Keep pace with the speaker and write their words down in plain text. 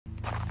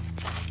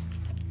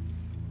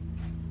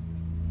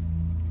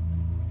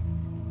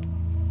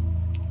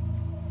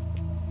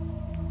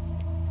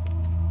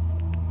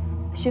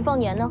徐凤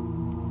年呢？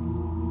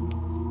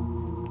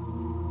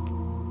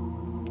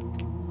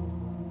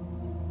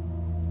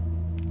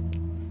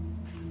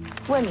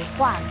问你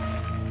话呢？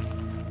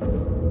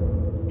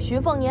徐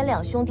凤年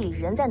两兄弟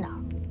人在哪儿？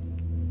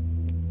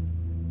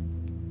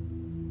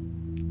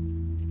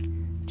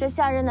这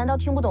下人难道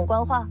听不懂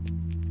官话？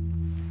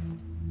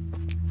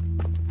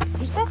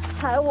你在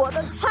踩我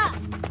的菜！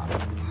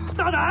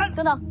大胆！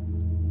等等，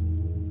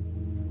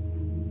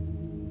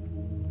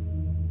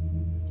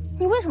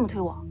你为什么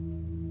推我？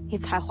你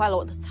踩坏了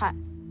我的菜，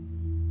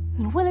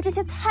你为了这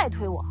些菜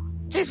推我？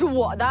这是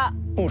我的，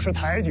不识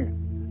抬举，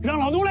让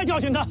老奴来教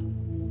训他。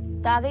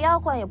打个丫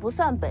鬟也不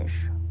算本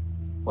事，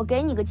我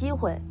给你个机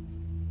会，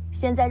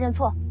现在认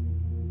错。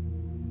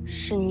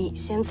是你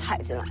先踩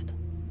进来的，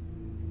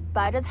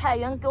把这菜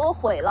园给我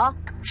毁了。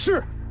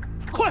是，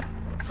快！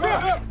是。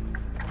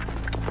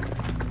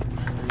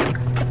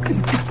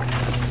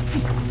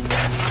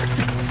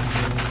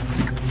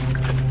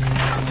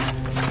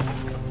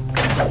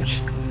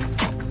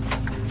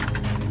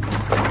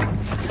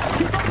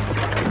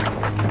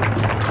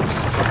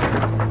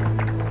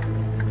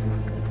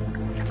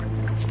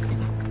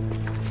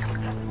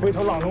回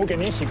头老奴给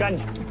您洗干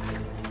净。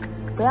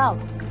不要了，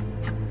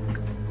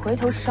回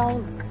头烧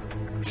了。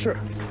是。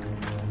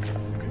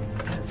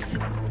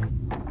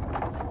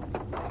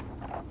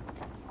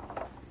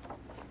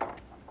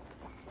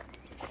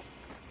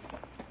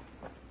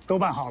都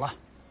办好了。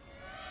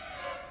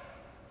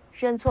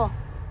认错。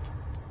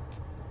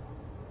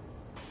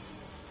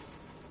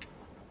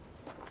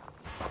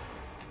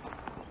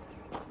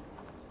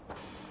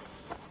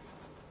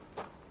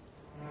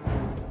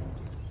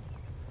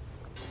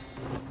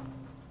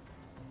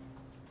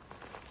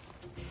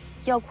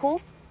要哭？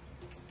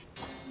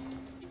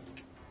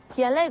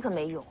眼泪可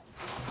没用。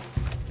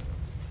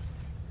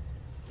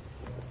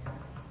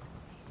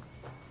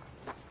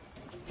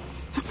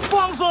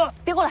放肆！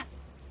别过来！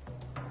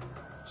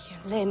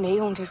眼泪没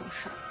用这种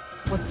事儿，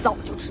我早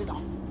就知道。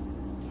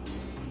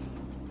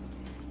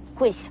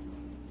跪下！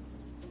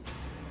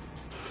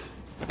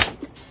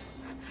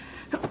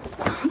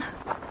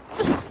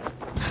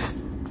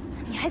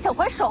你还想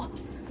还手？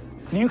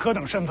您何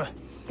等身份，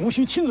无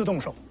需亲自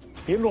动手，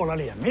别落了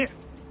脸面。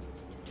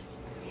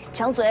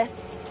张嘴，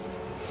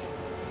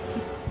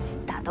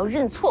打到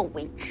认错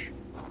为止。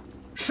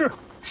是，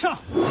上。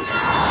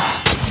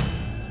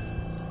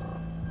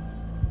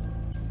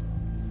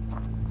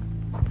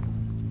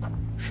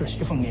是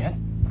徐凤年。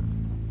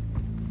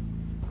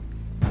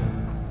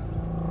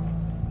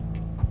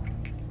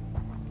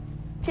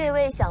这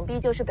位想必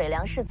就是北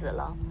凉世子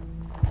了。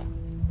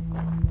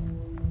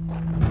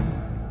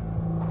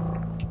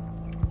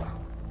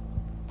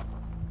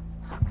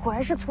果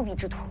然是粗鄙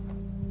之徒，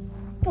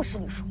不识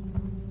礼数。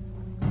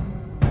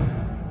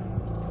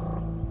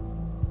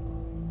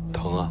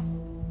疼啊？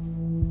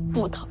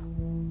不疼。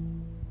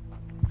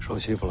受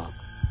欺负了？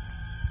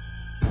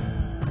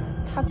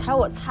他踩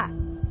我菜，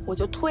我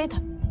就推他；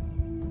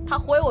他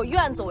毁我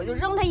院子，我就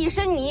扔他一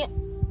身泥。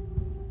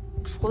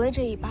除了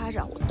这一巴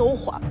掌，我都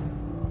还了，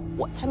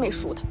我才没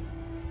输他。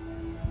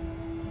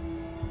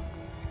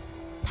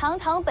堂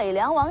堂北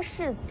凉王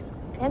世子，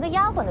连个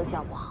丫鬟都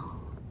教不好，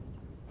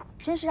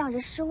真是让人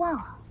失望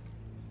啊！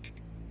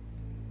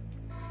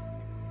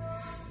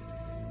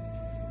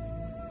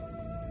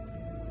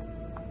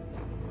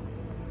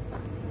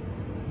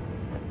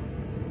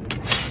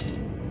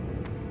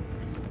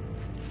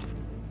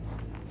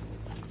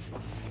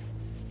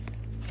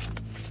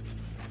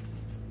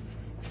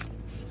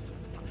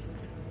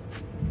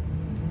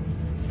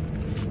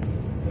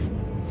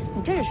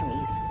你这是什么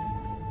意思？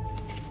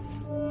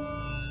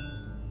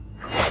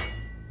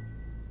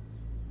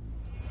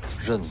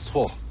认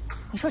错。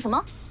你说什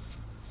么？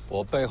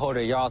我背后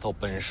这丫头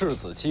本世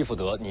子欺负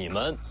得，你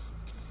们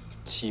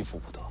欺负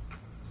不得。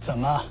怎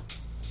么，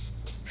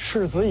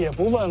世子也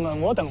不问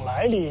问我等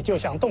来历就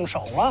想动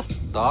手吗？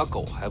打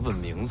狗还问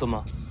名字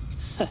吗？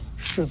哼，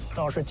世子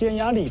倒是尖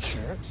牙利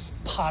齿，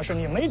怕是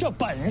你没这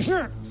本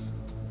事。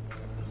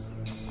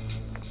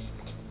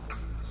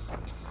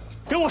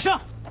给我上，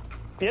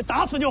别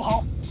打死就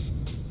好。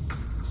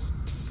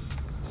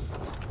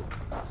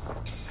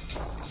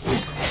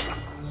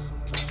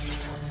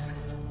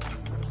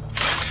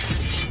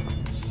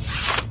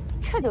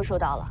这就收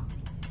到了。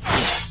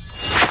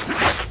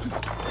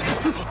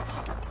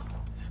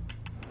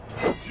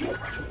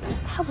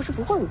他不是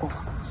不会武功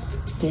吗？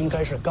应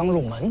该是刚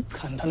入门，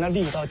看他那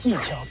力道技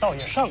巧，倒也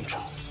上乘。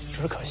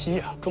只可惜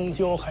啊，终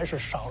究还是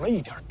少了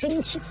一点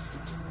真气。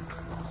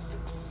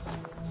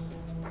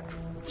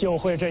就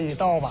会这一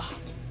刀吧？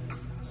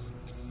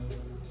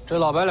这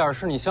老白脸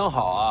是你相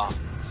好啊？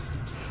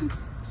哼！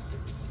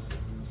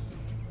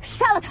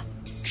杀了他！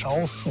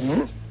找死！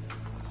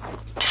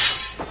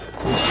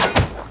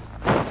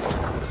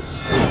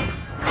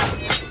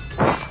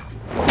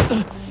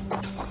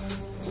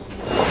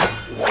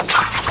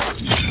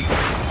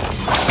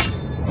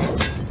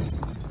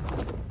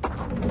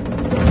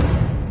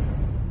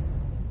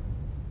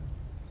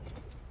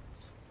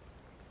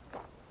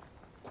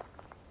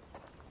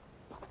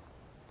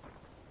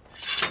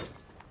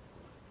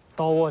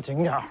刀握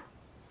紧点儿。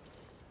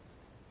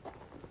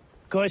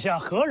阁下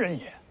何人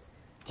也？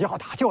要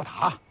打就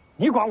打，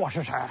你管我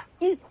是谁？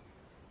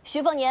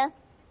徐凤年，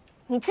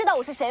你知道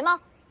我是谁吗？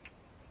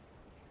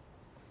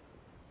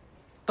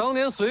当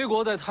年隋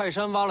国在泰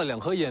山挖了2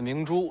颗夜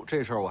明珠，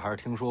这事儿我还是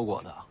听说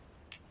过的。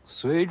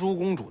隋珠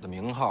公主的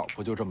名号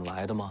不就这么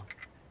来的吗？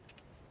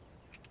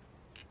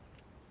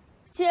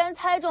既然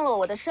猜中了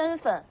我的身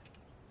份，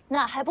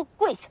那还不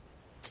跪下？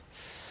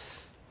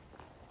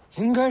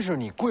应该是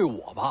你跪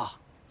我吧。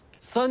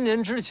3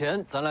年之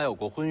前咱俩有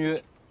过婚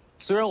约，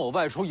虽然我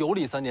外出游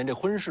历3年，这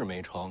婚事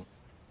没成，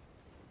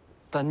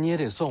但你也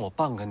得算我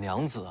半个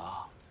娘子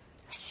啊。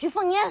徐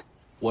凤年，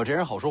我这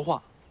人好说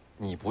话，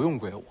你不用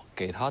跪我，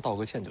给他道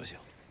个歉就行。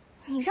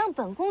你让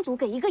本公主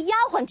给一个丫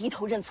鬟低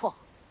头认错，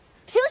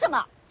凭什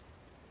么？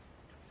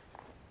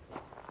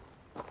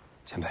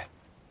前辈，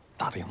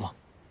打得赢吗？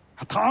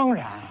当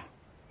然。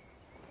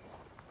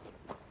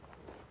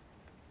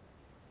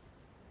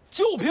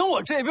就凭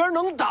我这边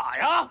能打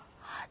呀！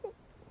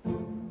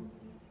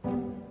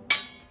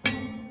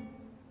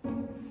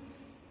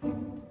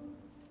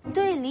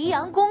对黎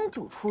阳公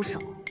主出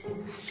手，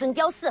孙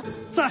雕四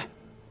在。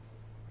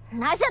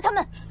拿下他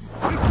们！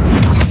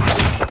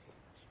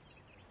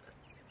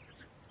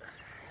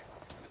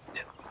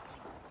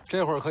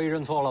这会儿可以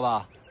认错了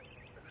吧？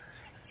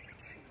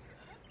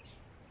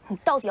你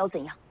到底要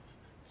怎样？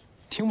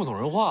听不懂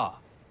人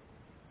话，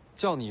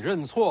叫你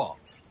认错。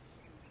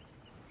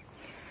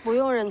不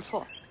用认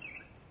错，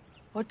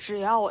我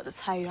只要我的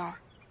菜园儿。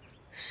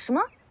什么？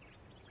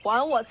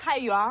还我菜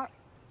园儿！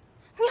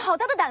你好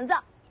大的胆子！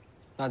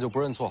那就不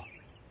认错，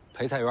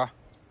赔菜园。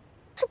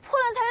这破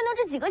烂菜园能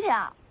值几个钱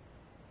啊？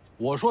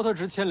我说它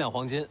值1000两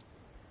黄金。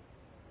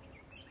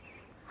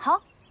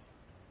好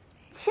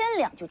，1000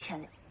两就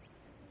1000两，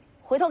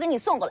回头给你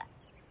送过来。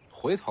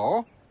回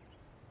头？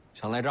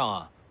想赖账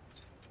啊？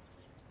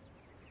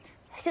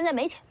现在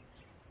没钱。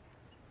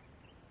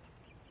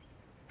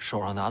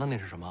手上拿的那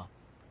是什么？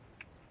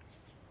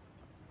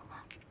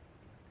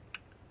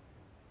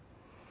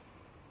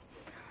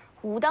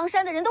武当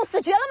山的人都死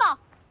绝了吗？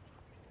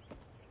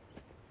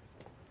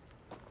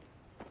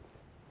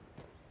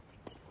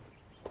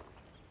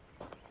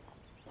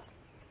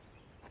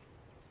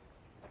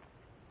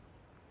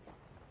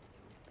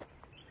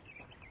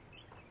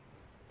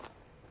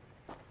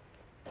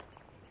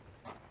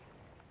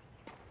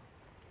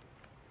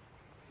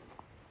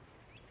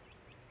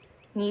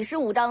你是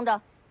武当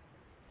的？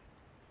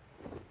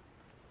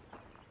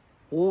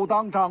武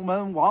当掌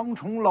门王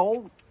重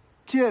楼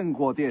见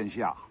过殿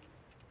下。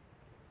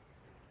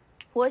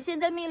我现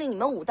在命令你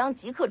们武当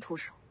即刻出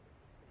手，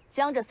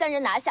将这3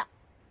人拿下。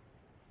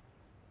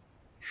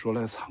说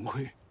来惭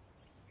愧，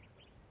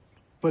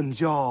本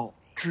教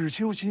只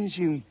求心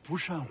性，不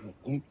善武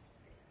功。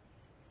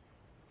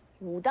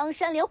武当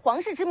山连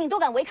皇室之命都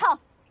敢违抗，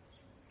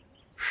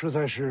实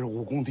在是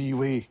武功低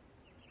微，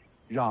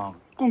让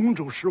公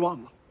主失望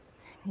了。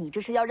你这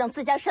是要让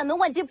自家山门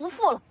万劫不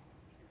复了。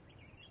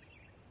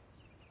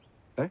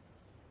哎，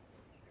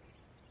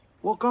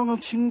我刚刚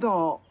听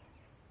到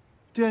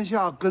殿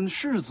下跟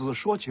世子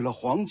说起了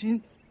黄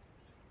金，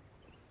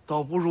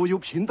倒不如由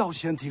贫道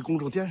先替公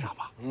主垫上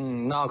吧。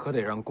那可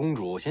得让公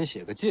主先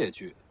写个借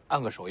据，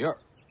按个手印儿。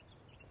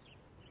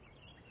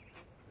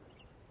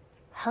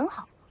很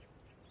好，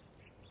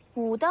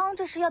武当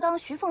这是要当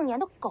徐凤年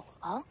的狗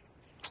了？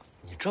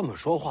你这么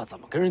说话，怎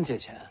么跟人借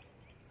钱？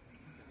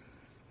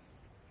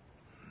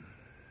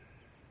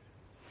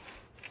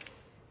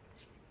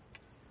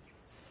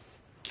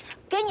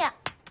给你。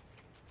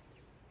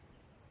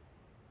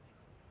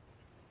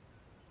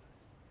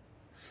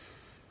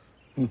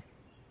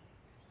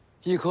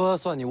1颗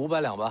算你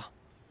500两吧。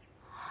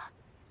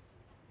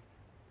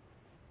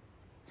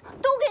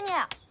都给你。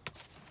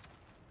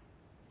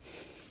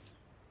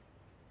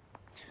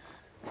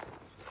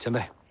前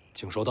辈，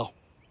请收刀。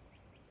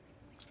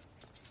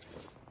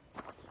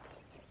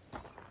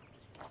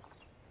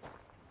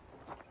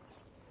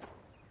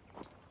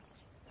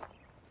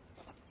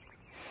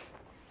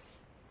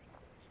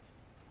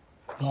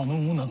老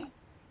奴无能，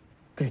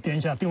给殿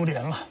下丢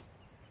脸了。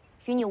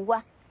与你无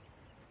关。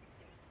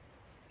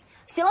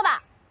行了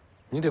吧？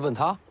你得问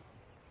他。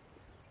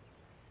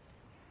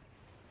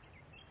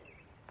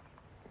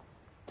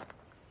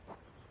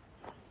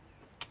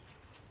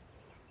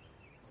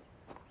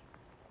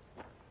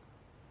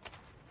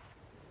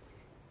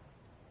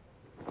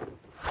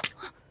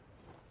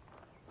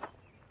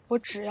我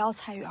只要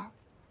菜园儿，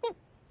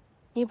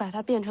你把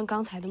它变成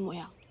刚才的模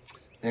样。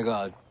那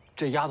个，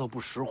这丫头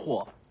不识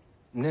货，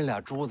你那俩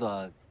珠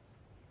子，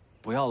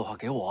不要的话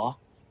给我。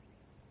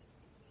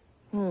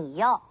你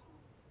要，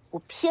我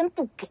偏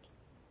不给。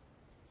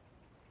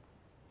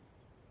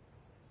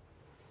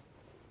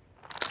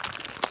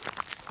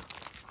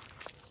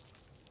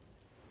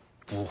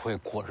不会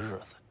过日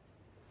子，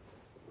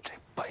这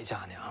败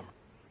家娘们儿。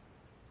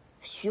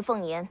徐凤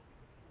年，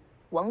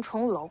王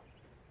重楼，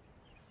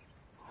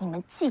你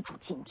们记住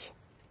今天，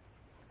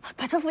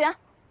把车复原。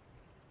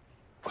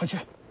快去。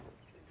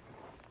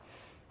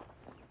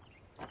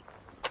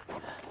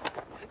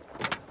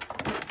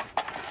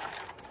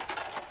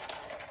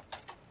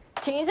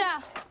停一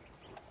下！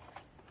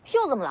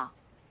又怎么了？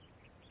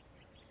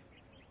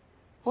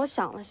我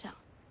想了想，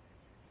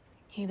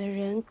你的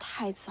人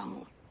太脏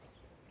了，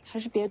还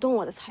是别动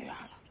我的菜园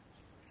了。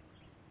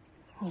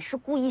你是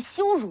故意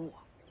羞辱我？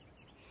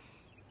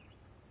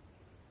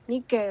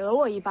你给了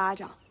我一巴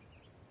掌，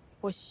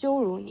我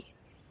羞辱你，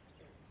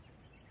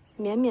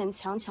勉勉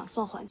强强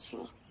算还清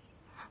了。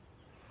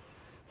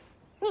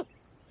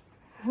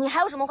你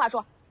还有什么话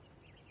说？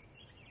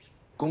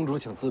公主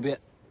请自便。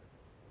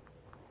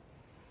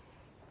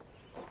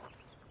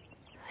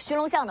寻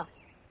龙巷呢？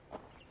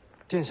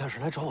殿下是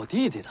来找我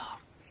弟弟的。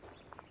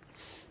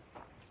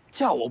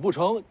嫁我不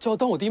成就要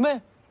当我弟妹？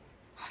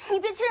你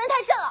别欺人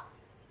太甚了。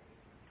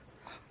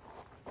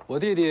我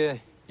弟弟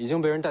已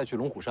经被人带去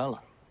龙虎山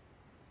了。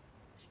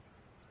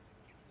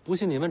不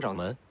信你问掌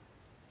门。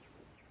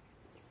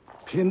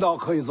贫道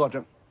可以作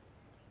证。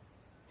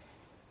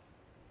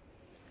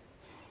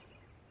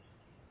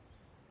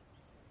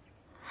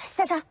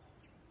下茶。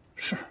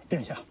是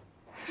殿下。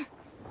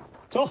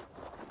走。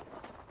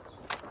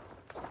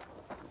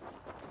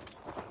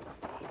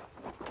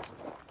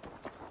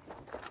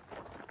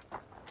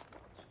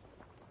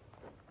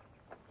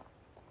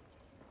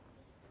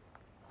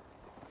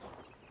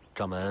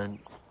掌门，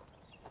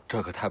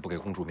这可太不给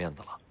公主面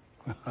子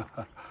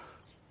了。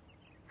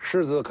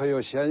世子可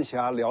有闲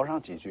暇聊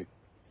上几句？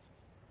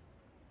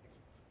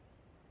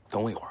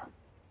等我一会儿。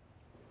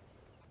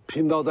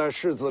贫道在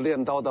世子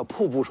练刀的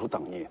瀑布处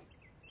等你。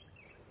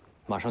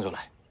马上就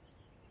来。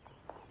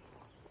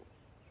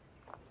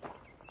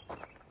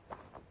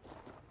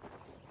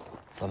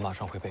咱马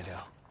上回北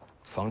凉，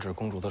防止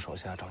公主的手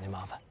下找您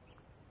麻烦。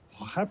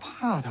我还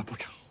怕他不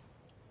成？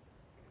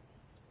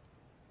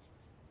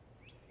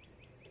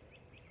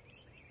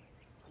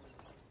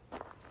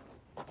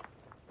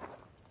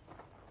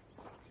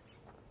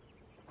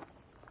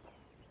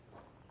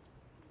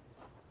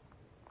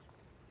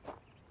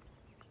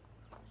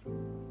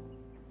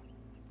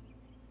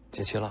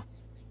解气了？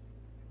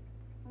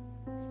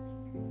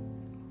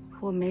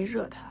我没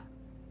惹他，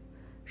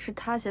是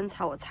他先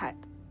踩我菜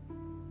的。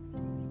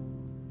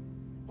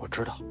我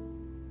知道，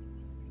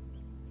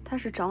他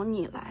是找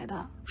你来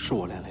的。是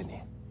我连累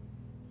你。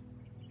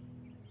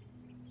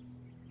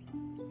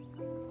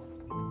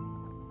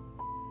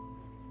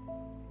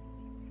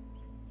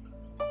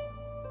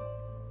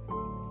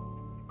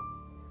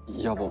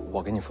要不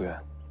我给你复原？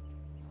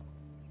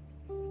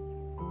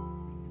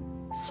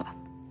算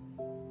了，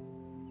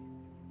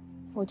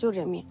我就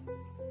这命，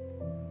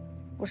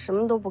我什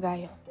么都不该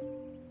有。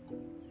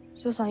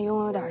就算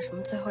拥有点什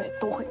么，最后也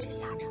都会这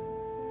下场。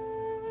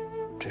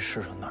这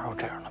世上哪有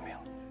这样的命？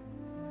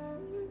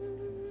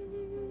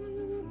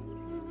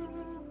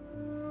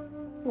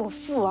我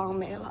父王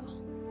没了，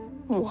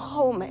母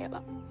后没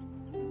了，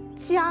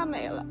家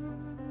没了，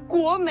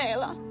国没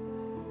了，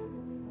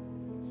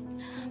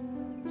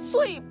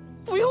所以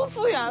不用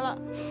复原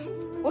了。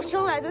我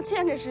生来就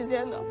欠这世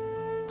间的，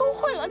都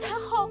会了才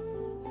好。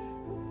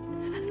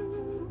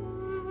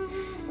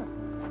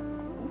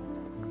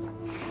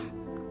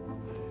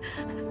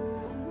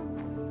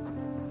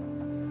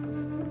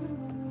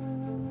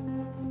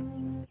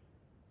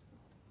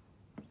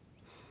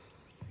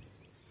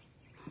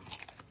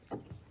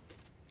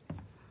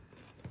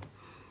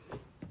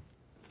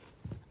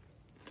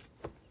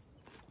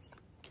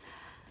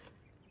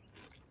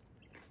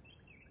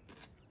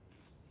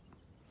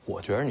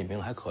我觉得你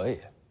命还可以，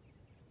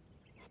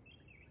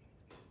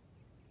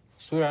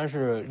虽然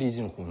是历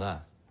尽苦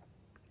难，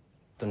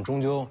但终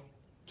究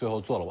最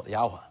后做了我的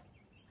丫鬟，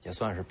也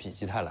算是否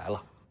极泰来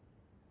了。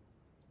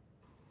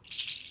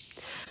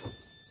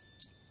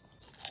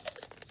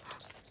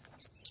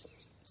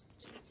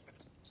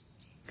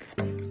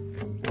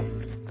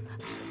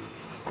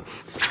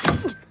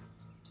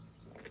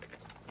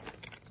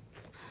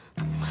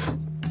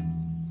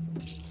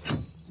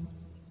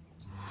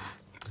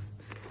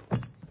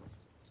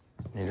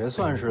你这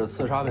算是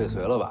刺杀未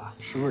遂了吧？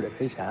是不是得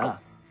赔钱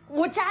啊？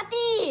我扎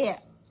地。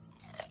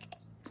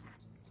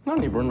那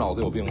你不是脑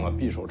子有病吗？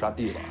匕首扎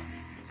地了。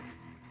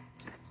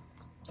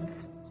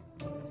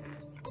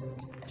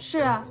是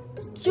啊，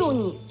就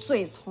你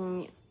最聪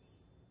明。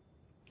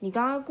你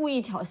刚刚故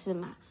意挑衅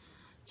嘛，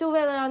就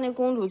为了让那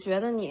公主觉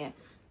得你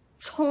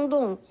冲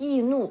动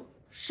易怒，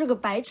是个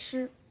白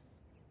痴。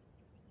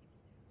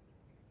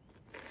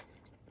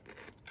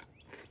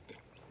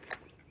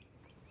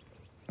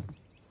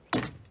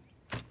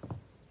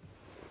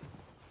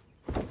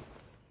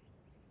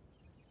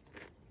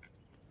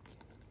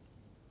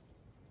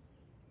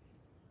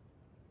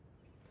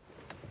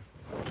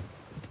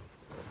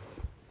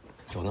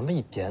有那么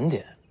一点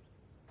点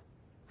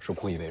是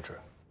故意为之，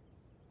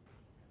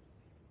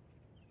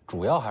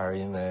主要还是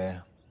因为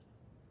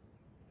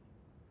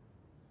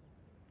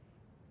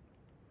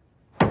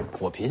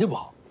我脾气不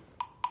好。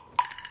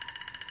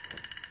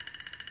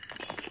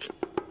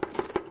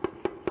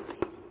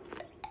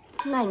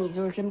那你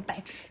就是真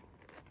白痴。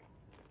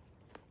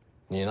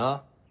你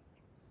呢？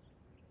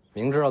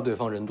明知道对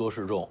方人多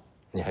势众，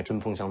你还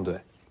针锋相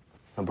对，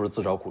那不是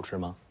自找苦吃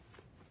吗？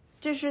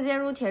这世间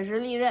如铁石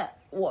利刃，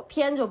我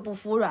偏就不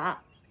服软。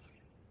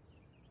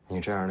你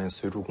这样，那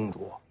随珠公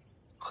主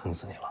恨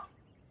死你了。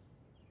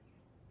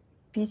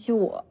比起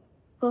我，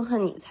更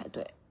恨你才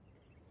对。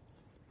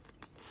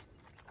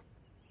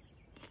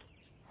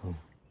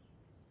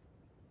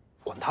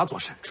管他做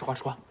甚，吃瓜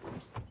吃瓜。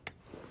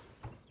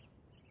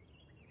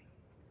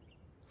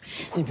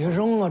你别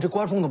扔啊，这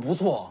瓜种的不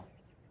错。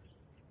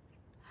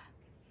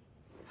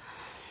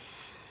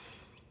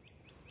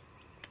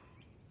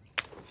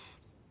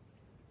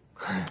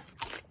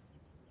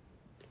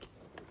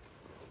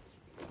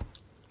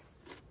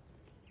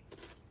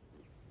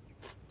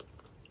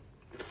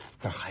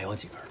那还有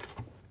几根。